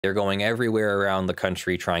They're going everywhere around the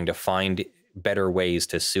country trying to find better ways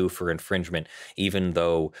to sue for infringement, even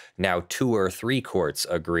though now 2 or 3 courts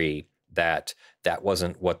agree that that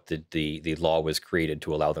wasn't what the law was created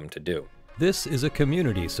to allow them to do. This is a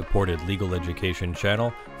community-supported legal education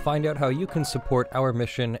channel. Find out how you can support our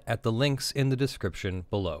mission at the links in the description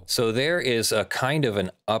below. So there is a kind of an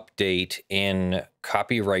update in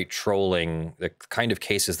copyright trolling, the kind of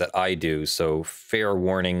cases that I do. So fair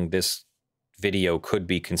warning, this video could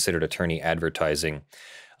be considered attorney advertising.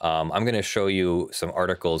 I'm going to show you some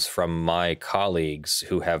articles from my colleagues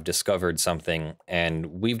who have discovered something, and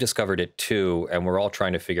we've discovered it too, and we're all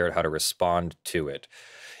trying to figure out how to respond to it.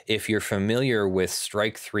 If you're familiar with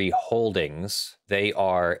Strike 3 Holdings, they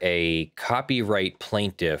are a copyright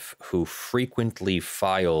plaintiff who frequently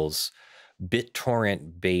files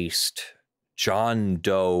BitTorrent-based John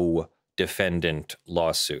Doe defendant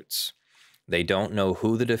lawsuits. They don't know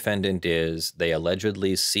who the defendant is. They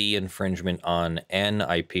allegedly see infringement on an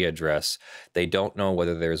IP address. They don't know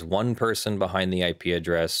whether there's one person behind the IP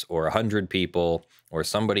address or 100 people or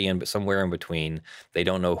somebody somewhere in between. They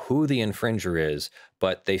don't know who the infringer is,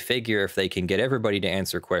 but they figure if they can get everybody to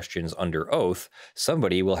answer questions under oath,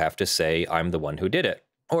 somebody will have to say, I'm the one who did it.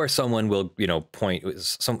 Or someone will, point,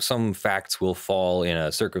 some facts will fall in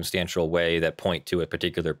a circumstantial way that point to a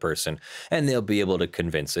particular person, and they'll be able to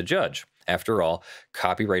convince a judge. After all,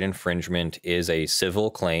 copyright infringement is a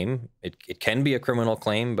civil claim. It can be a criminal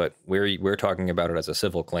claim, but we're talking about it as a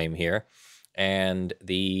civil claim here. And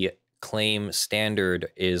the claim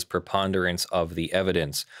standard is preponderance of the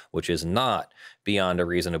evidence, which is not beyond a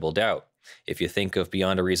reasonable doubt. If you think of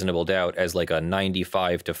beyond a reasonable doubt as like a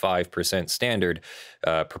 95 to 5% standard,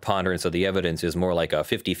 preponderance of the evidence is more like a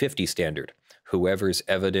 50-50 standard. Whoever's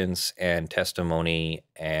evidence and testimony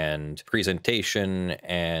and presentation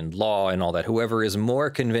and law and all that, whoever is more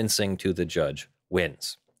convincing to the judge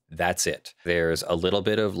wins. That's it. There's a little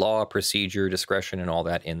bit of law, procedure, discretion, and all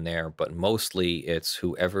that in there, but mostly it's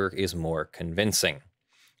whoever is more convincing.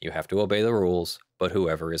 You have to obey the rules, but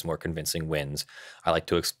whoever is more convincing wins. I like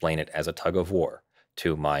to explain it as a tug of war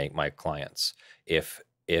to my clients. If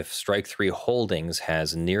Strike 3 Holdings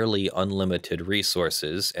has nearly unlimited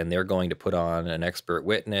resources and they're going to put on an expert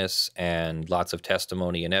witness and lots of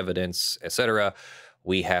testimony and evidence, etc.,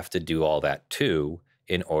 we have to do all that too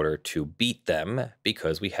in order to beat them,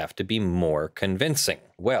 because we have to be more convincing.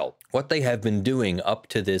 Well, what they have been doing up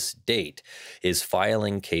to this date is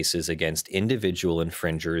filing cases against individual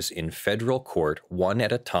infringers in federal court, one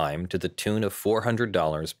at a time, to the tune of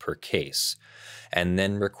 $400 per case, and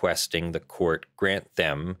then requesting the court grant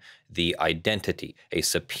them the identity, a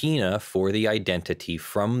subpoena for the identity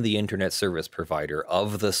from the internet service provider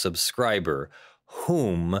of the subscriber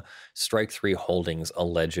whom Strike 3 Holdings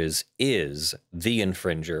alleges is the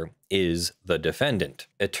infringer, is the defendant.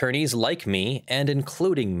 Attorneys like me, and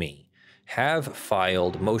including me, have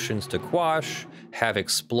filed motions to quash, have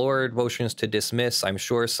explored motions to dismiss. I'm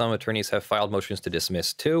sure some attorneys have filed motions to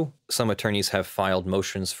dismiss too. Some attorneys have filed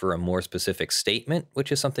motions for a more specific statement,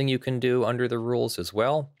 which is something you can do under the rules as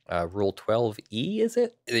well. Rule 12E, is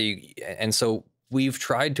it? And so we've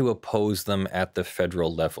tried to oppose them at the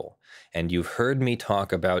federal level. And you've heard me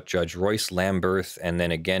talk about Judge Royce Lamberth and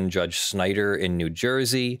then again Judge Snyder in New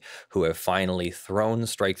Jersey, who have finally thrown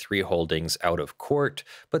Strike 3 Holdings out of court.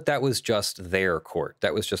 But that was just their court.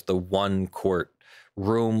 That was just the one court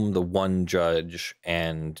room, the one judge,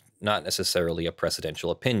 and not necessarily a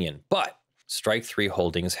precedential opinion. But Strike 3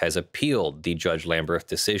 Holdings has appealed the Judge Lamberth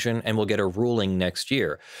decision and will get a ruling next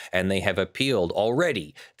year. And they have appealed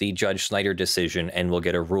already the Judge Snyder decision and will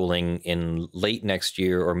get a ruling in late next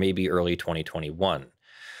year or maybe early 2021.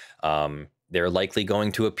 They're likely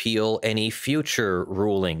going to appeal any future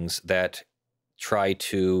rulings that try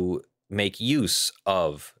to make use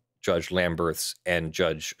of Judge Lamberth's and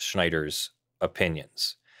Judge Snyder's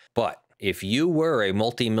opinions. But if you were a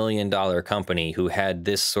multi-million-dollar company who had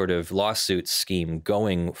this sort of lawsuit scheme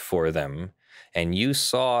going for them, and you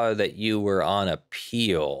saw that you were on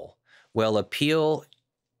appeal, well, appeal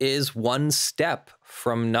is one step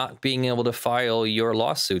from not being able to file your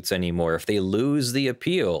lawsuits anymore. If they lose the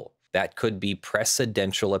appeal, that could be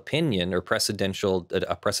precedential opinion or a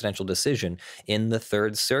precedential decision in the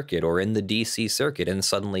Third Circuit or in the DC Circuit, and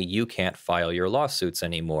suddenly you can't file your lawsuits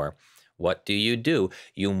anymore. What do?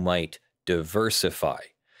 You might diversify.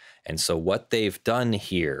 And so what they've done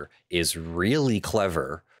here is really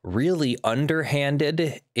clever, really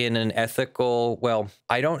underhanded in an ethical, well,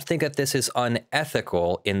 I don't think that this is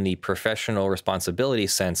unethical in the professional responsibility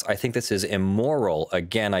sense. I think this is immoral.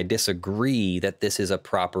 Again, I disagree that this is a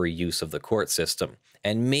proper use of the court system.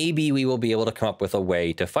 And maybe we will be able to come up with a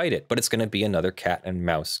way to fight it, but it's going to be another cat and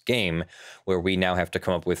mouse game where we now have to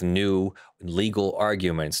come up with new legal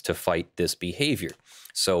arguments to fight this behavior.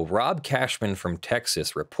 So Rob Cashman from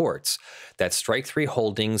Texas reports that Strike 3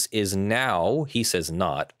 Holdings is now, he says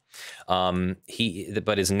not,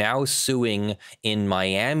 but is now suing in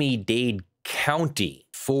Miami-Dade County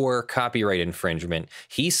for copyright infringement.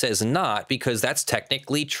 He says not because that's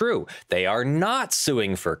technically true. They are not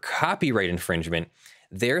suing for copyright infringement.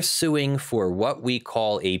 They're suing for what we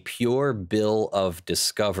call a pure bill of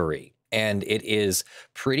discovery. And it is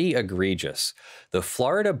pretty egregious. The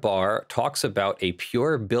Florida bar talks about a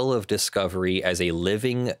pure bill of discovery as a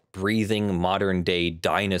living, breathing, modern-day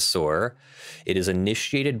dinosaur. It is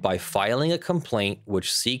initiated by filing a complaint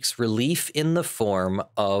which seeks relief in the form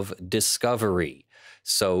of discovery.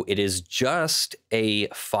 So it is just a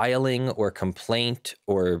filing or complaint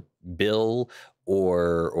or bill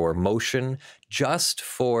or motion just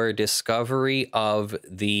for discovery of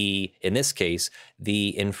the, in this case,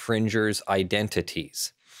 the infringer's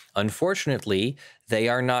identities. Unfortunately, they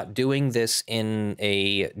are not doing this in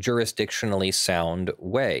a jurisdictionally sound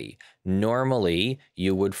way. Normally,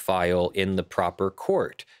 you would file in the proper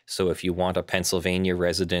court. So if you want a Pennsylvania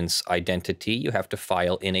resident's identity, you have to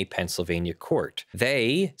file in a Pennsylvania court.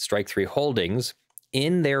 They, Strike 3 Holdings,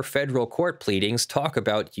 in their federal court pleadings, talk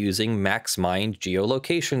about using MaxMind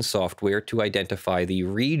geolocation software to identify the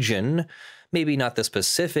region, maybe not the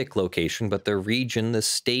specific location, but the region, the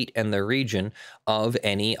state and the region of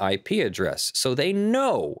any IP address. So they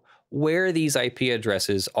know where these IP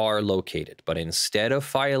addresses are located. But instead of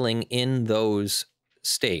filing in those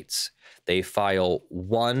states, they file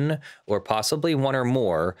one or possibly one or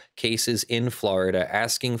more cases in Florida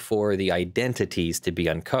asking for the identities to be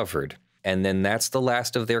uncovered. And then that's the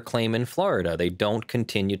last of their claim in Florida. They don't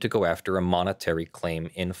continue to go after a monetary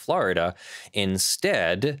claim in Florida.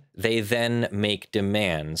 Instead, they then make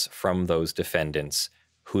demands from those defendants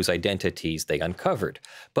whose identities they uncovered.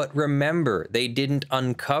 But remember, they didn't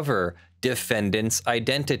uncover defendants'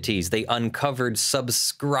 identities. They uncovered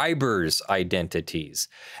subscribers' identities.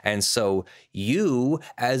 And so you,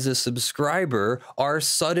 as a subscriber, are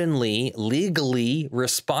suddenly legally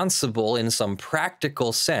responsible in some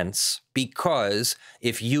practical sense, because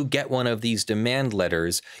if you get one of these demand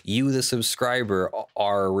letters, you, the subscriber,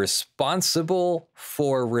 are responsible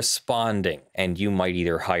for responding. And you might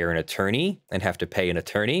either hire an attorney and have to pay an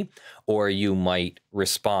attorney, or you might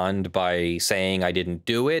respond by saying, I didn't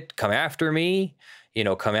do it, come after me,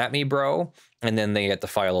 come at me, bro. And then they have to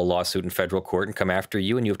file a lawsuit in federal court and come after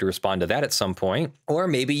you, and you have to respond to that at some point. Or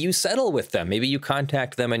maybe you settle with them. Maybe you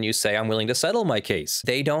contact them and you say, I'm willing to settle my case.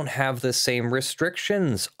 They don't have the same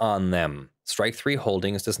restrictions on them. Strike 3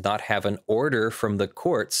 Holdings does not have an order from the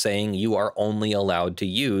court saying you are only allowed to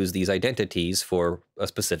use these identities for a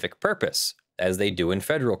specific purpose, as they do in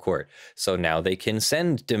federal court. So now they can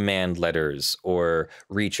send demand letters or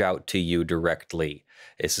reach out to you directly.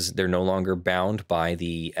 They're no longer bound by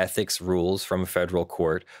the ethics rules from federal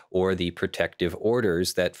court or the protective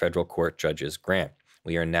orders that federal court judges grant.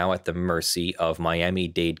 We are now at the mercy of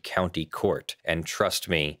Miami-Dade County Court. And trust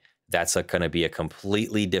me, that's going to be a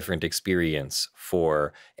completely different experience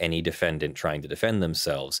for any defendant trying to defend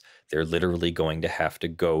themselves. They're literally going to have to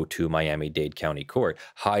go to Miami-Dade County Court,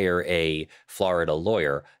 hire a Florida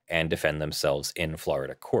lawyer, and defend themselves in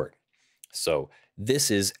Florida court. So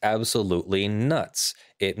this is absolutely nuts.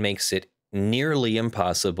 It makes it nearly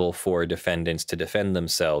impossible for defendants to defend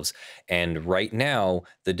themselves. And right now,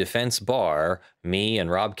 the defense bar, me and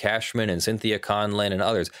Rob Cashman and Cynthia Conlin and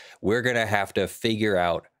others, we're going to have to figure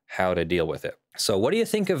out how to deal with it. So what do you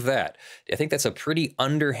think of that? I think that's a pretty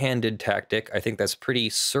underhanded tactic. I think that's pretty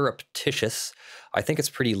surreptitious. I think it's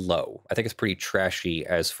pretty low. I think it's pretty trashy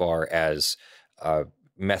as far as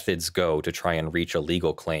methods go to try and reach a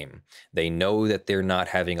legal claim. They know that they're not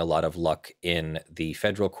having a lot of luck in the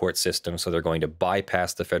federal court system, so they're going to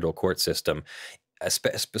bypass the federal court system,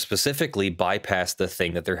 specifically bypass the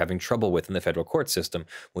thing that they're having trouble with in the federal court system,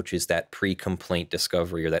 which is that pre-complaint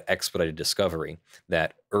discovery or that expedited discovery,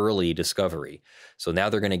 that early discovery. So now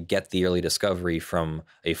they're going to get the early discovery from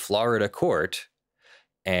a Florida court,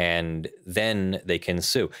 and then they can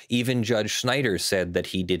sue. Even Judge Snyder said that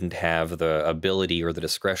he didn't have the ability or the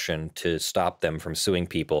discretion to stop them from suing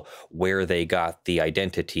people where they got the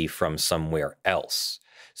identity from somewhere else.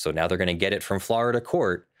 So now they're going to get it from Florida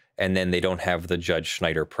court, and then they don't have the Judge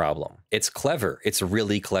Schneider problem. It's clever. It's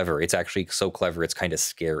really clever. It's actually so clever, it's kind of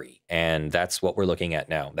scary. And that's what we're looking at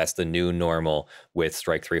now. That's the new normal with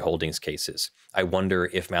Strike 3 Holdings cases. I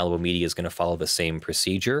wonder if Malibu Media is going to follow the same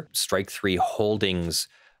procedure. Strike 3 Holdings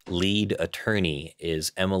lead attorney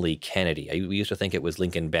is Emily Kennedy. We used to think it was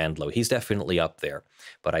Lincoln Bandlow. He's definitely up there,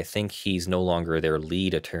 but I think he's no longer their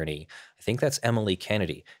lead attorney. I think that's Emily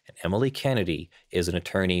Kennedy. And Emily Kennedy is an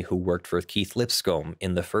attorney who worked for Keith Lipscomb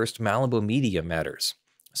in the first Malibu Media matters.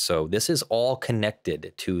 So this is all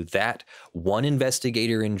connected to that one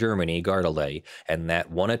investigator in Germany, Gardelay, and that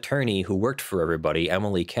one attorney who worked for everybody,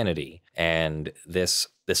 Emily Kennedy. And this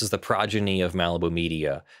is the progeny of Malibu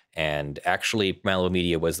Media. And actually, Malibu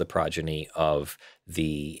Media was the progeny of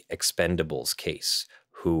the Expendables case,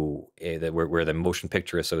 where the Motion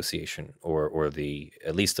Picture Association or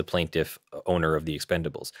at least the plaintiff owner of the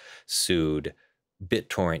Expendables sued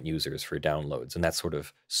BitTorrent users for downloads, and that sort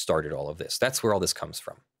of started all of this. That's where all this comes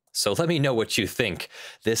from. So let me know what you think.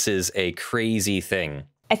 This is a crazy thing.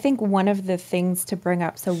 I think one of the things to bring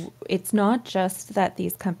up, so it's not just that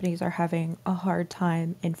these companies are having a hard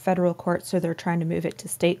time in federal court, so they're trying to move it to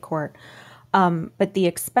state court, but the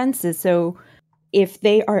expenses. So if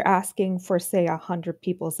they are asking for, say, 100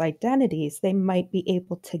 people's identities, they might be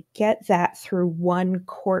able to get that through one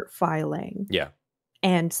court filing. Yeah.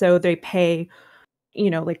 And so they pay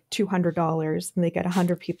like $200 and they get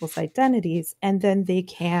 100 people's identities, and then they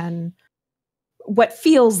can, what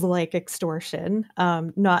feels like extortion,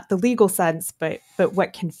 not the legal sense, but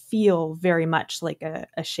what can feel very much like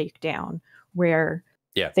a shakedown, where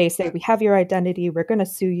they say, we have your identity, we're going to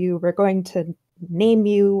sue you, we're going to name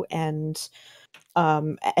you, and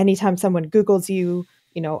anytime someone Googles you,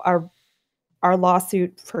 our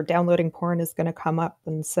lawsuit for downloading porn is going to come up.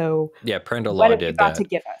 And so Prenda Law did that. To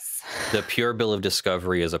give us the pure bill of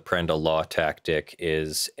discovery is a Prenda Law tactic.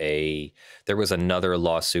 There was another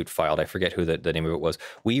lawsuit filed. I forget who the name of it was.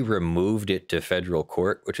 We removed it to federal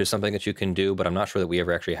court, which is something that you can do, but I'm not sure that we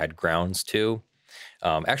ever actually had grounds to.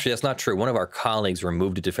 Actually, that's not true. One of our colleagues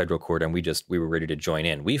removed it to federal court, and we were ready to join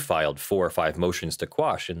in. We filed 4 or 5 motions to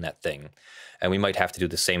quash in that thing, and we might have to do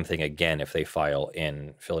the same thing again if they file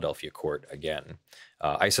in Philadelphia court again.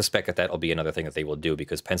 I suspect that'll be another thing that they will do,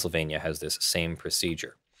 because Pennsylvania has this same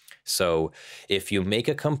procedure. So if you make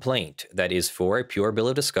a complaint that is for a pure bill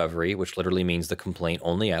of discovery, which literally means the complaint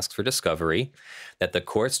only asks for discovery, that the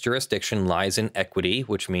court's jurisdiction lies in equity,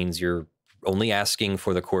 which means you're only asking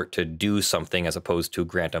for the court to do something as opposed to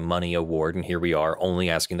grant a money award. And here we are only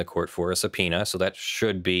asking the court for a subpoena. So that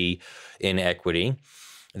should be in equity.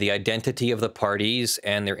 The identity of the parties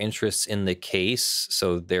and their interests in the case.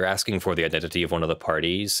 So they're asking for the identity of one of the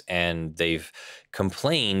parties, and they've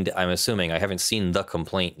complained, I'm assuming, I haven't seen the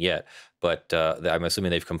complaint yet, but I'm assuming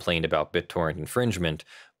they've complained about BitTorrent infringement,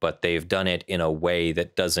 but they've done it in a way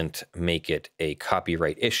that doesn't make it a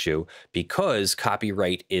copyright issue, because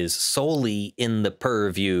copyright is solely in the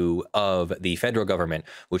purview of the federal government,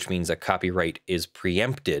 which means that copyright is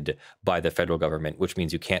preempted by the federal government, which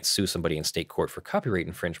means you can't sue somebody in state court for copyright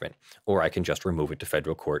infringement, or I can just remove it to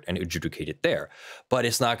federal court and adjudicate it there. But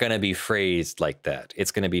it's not going to be phrased like that.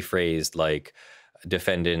 It's going to be phrased like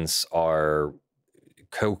defendants are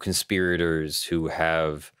co-conspirators who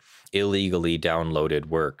have illegally downloaded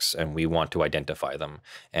works, and we want to identify them.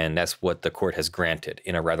 And that's what the court has granted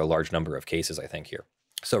in a rather large number of cases, I think, here.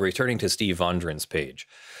 So returning to Steve Vondren's page,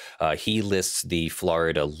 he lists the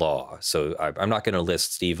Florida law. So I'm not going to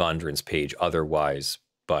list Steve Vondren's page otherwise,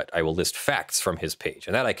 but I will list facts from his page,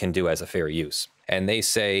 and that I can do as a fair use. And they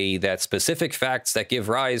say that specific facts that give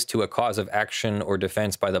rise to a cause of action or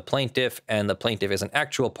defense by the plaintiff, and the plaintiff is an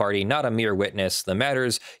actual party, not a mere witness. The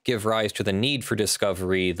matters give rise to the need for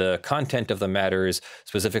discovery. The content of the matters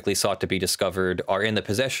specifically sought to be discovered are in the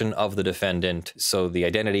possession of the defendant. So the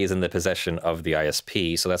identity is in the possession of the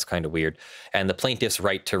ISP. So that's kind of weird. And the plaintiff's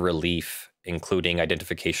right to relief, including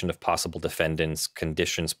identification of possible defendants,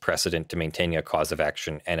 conditions precedent to maintaining a cause of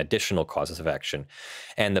action, and additional causes of action,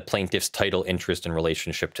 and the plaintiff's title, interest, and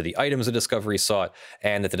relationship to the items of discovery sought,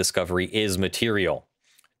 and that the discovery is material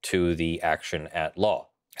to the action at law.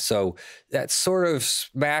 So that sort of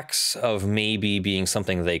smacks of maybe being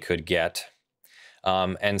something they could get.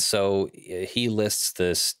 And so he lists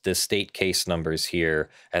the state case numbers here,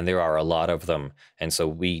 and there are a lot of them. And so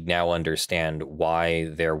we now understand why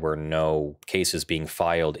there were no cases being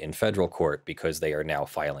filed in federal court, because they are now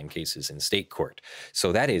filing cases in state court.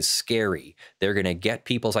 So that is scary. They're going to get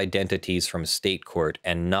people's identities from state court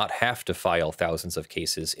and not have to file thousands of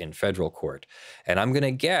cases in federal court. And I'm going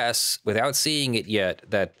to guess, without seeing it yet,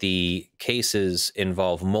 that the cases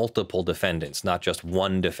involve multiple defendants, not just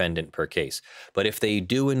one defendant per case. But if they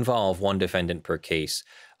do involve one defendant per case,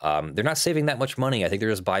 they're not saving that much money. I think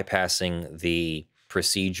they're just bypassing the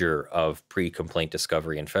procedure of pre-complaint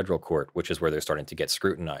discovery in federal court, which is where they're starting to get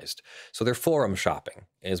scrutinized. So they're forum shopping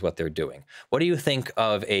is what they're doing. What do you think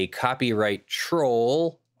of a copyright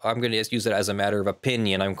troll I'm going to just use it as a matter of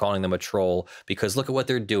opinion. I'm calling them a troll because look at what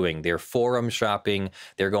they're doing. They're forum shopping.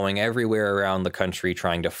 They're going everywhere around the country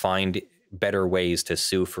trying to find better ways to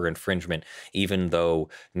sue for infringement, even though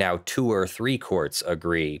now 2 or 3 courts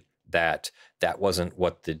agree that that wasn't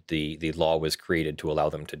what the law was created to allow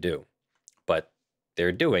them to do. But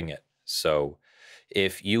they're doing it. So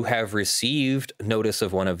if you have received notice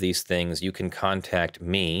of one of these things, you can contact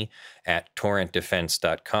me at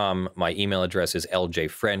torrentdefense.com. My email address is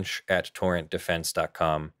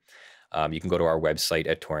ljfrench@torrentdefense.com. You can go to our website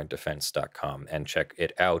at torrentdefense.com and check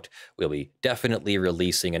it out. We'll be definitely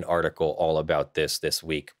releasing an article all about this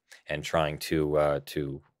week and trying to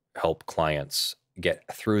help clients get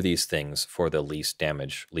through these things for the least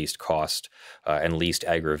damage, least cost, and least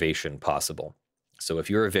aggravation possible. So if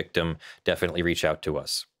you're a victim, definitely reach out to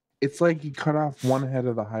us. It's like you cut off one head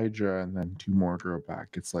of the Hydra and then 2 more grow back.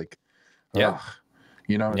 It's like, yeah,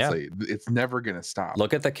 you know, it's like it's never gonna stop.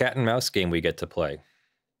 Look at the cat and mouse game we get to play.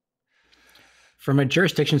 From a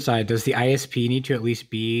jurisdiction side, does the ISP need to at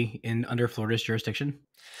least be under Florida's jurisdiction?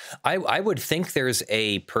 I would think there's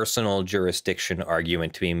a personal jurisdiction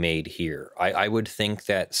argument to be made here. I would think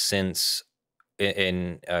that since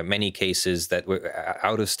in many cases that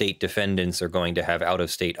out-of-state defendants are going to have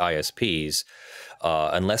out-of-state ISPs,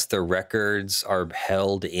 unless the records are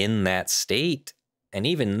held in that state, and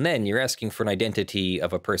even then you're asking for an identity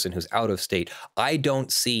of a person who's out of state. I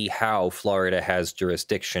don't see how Florida has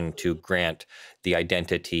jurisdiction to grant the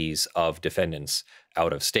identities of defendants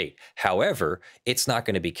out of state. However, it's not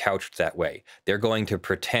going to be couched that way. They're going to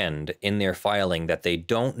pretend in their filing that they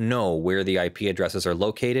don't know where the IP addresses are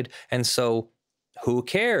located, and so who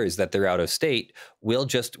cares that they're out of state? We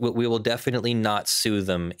will definitely not sue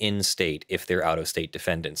them in state if they're out of state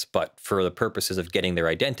defendants. But for the purposes of getting their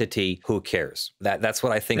identity, who cares? That's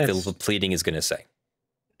what I think the pleading is going to say.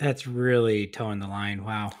 That's really towing the line.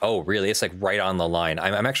 Wow. Oh, really? It's like right on the line.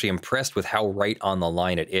 I'm actually impressed with how right on the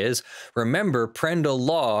line it is. Remember, Prendle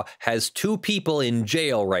Law has 2 people in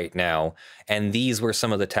jail right now, and these were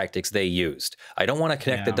some of the tactics they used. I don't want to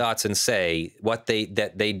connect the dots and say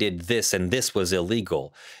that they did this and this was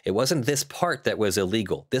illegal. It wasn't this part that was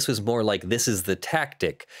illegal. This was more like this is the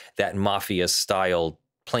tactic that mafia-style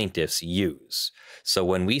plaintiffs use. So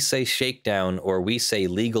when we say shakedown or we say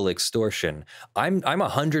legal extortion, I'm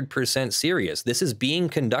 100% serious. This is being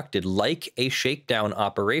conducted like a shakedown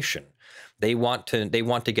operation. They want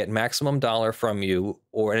to get maximum dollar from you,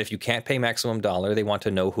 and if you can't pay maximum dollar, they want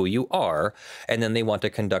to know who you are, and then they want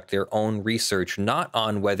to conduct their own research, not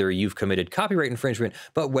on whether you've committed copyright infringement,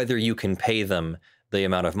 but whether you can pay them the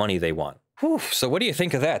amount of money they want. Whew, so what do you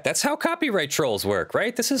think of that? That's how copyright trolls work,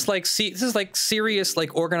 right? This is like serious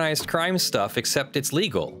like organized crime stuff, except it's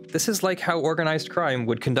legal. This is like how organized crime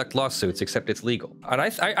would conduct lawsuits, except it's legal. And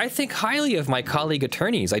I think highly of my colleague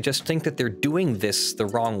attorneys. I just think that they're doing this the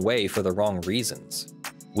wrong way for the wrong reasons.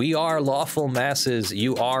 We are lawful masses.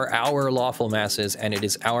 You are our lawful masses, and it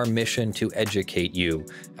is our mission to educate you,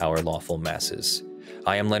 our lawful masses.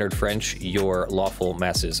 I am Leonard French, your lawful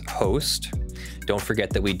masses host. Don't forget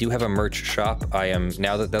that we do have a merch shop.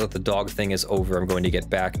 Now that the dog thing is over, I'm going to get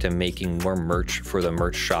back to making more merch for the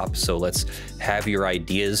merch shop. So let's have your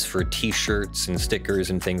ideas for t-shirts and stickers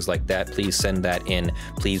and things like that. Please send that in.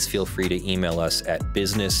 Please feel free to email us at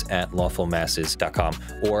business@lawfulmasses.com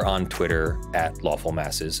or on Twitter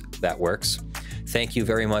 @lawfulmasses. That works. Thank you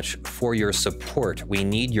very much for your support. We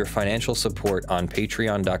need your financial support on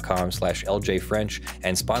patreon.com/ljfrench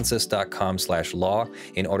and sponsors.com/law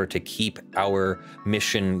in order to keep our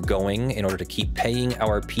mission going, in order to keep paying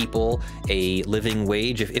our people a living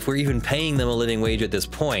wage, if we're even paying them a living wage at this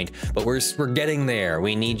point, but we're getting there.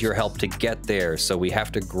 We need your help to get there, so we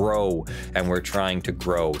have to grow, and we're trying to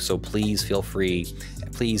grow. So please feel free.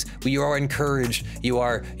 Please, you are encouraged. You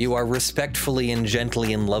are respectfully and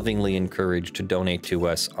gently and lovingly encouraged to donate to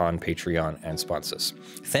us on Patreon and sponsors.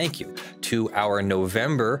 Thank you to our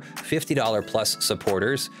November $50 plus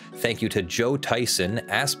supporters. Thank you to Joe Tyson,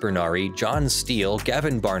 Aspernari, John Steele,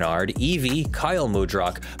 Gavin Barnard, Eevi, Kyle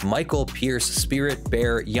Mudrak, Michael Pearce, Spirit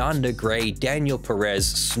Bear, Jan Negrey, Daniel Perez,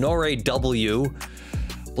 SnorreW,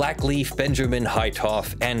 Blackleaf, Benjamin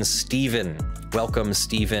Hitov, and Steven. Welcome,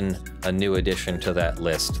 Steven, a new addition to that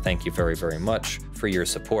list. Thank you very, very much for your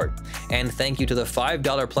support. And thank you to the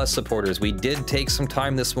 $5 plus supporters. We did take some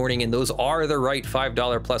time this morning, and those are the right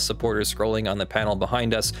 $5 plus supporters scrolling on the panel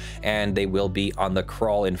behind us, and they will be on the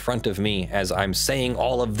crawl in front of me as I'm saying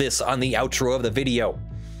all of this on the outro of the video.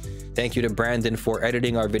 Thank you to Brandon for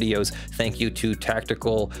editing our videos. Thank you to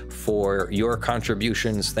Tactical for your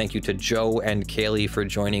contributions. Thank you to Joe and Kaylee for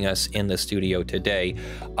joining us in the studio today.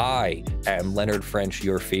 I am Leonard French,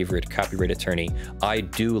 your favorite copyright attorney. I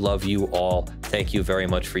do love you all. Thank you very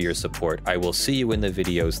much for your support. I will see you in the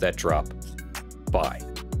videos that drop. Bye.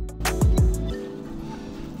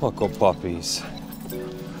 Buckle puppies.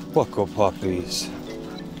 Buckle puppies.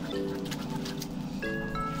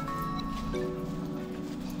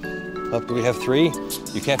 Oh, do we have 3?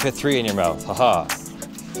 You can't fit 3 in your mouth. Haha.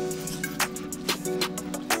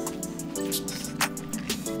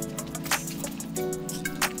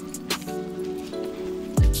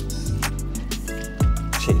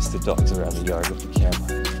 Chase the dogs around the yard with the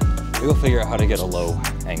camera. We'll figure out how to get a low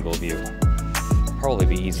angle view. Probably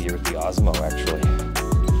be easier with the Osmo, actually.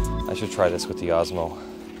 I should try this with the Osmo.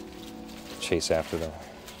 Chase after them.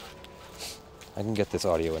 I can get this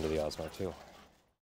audio into the Osmo, too.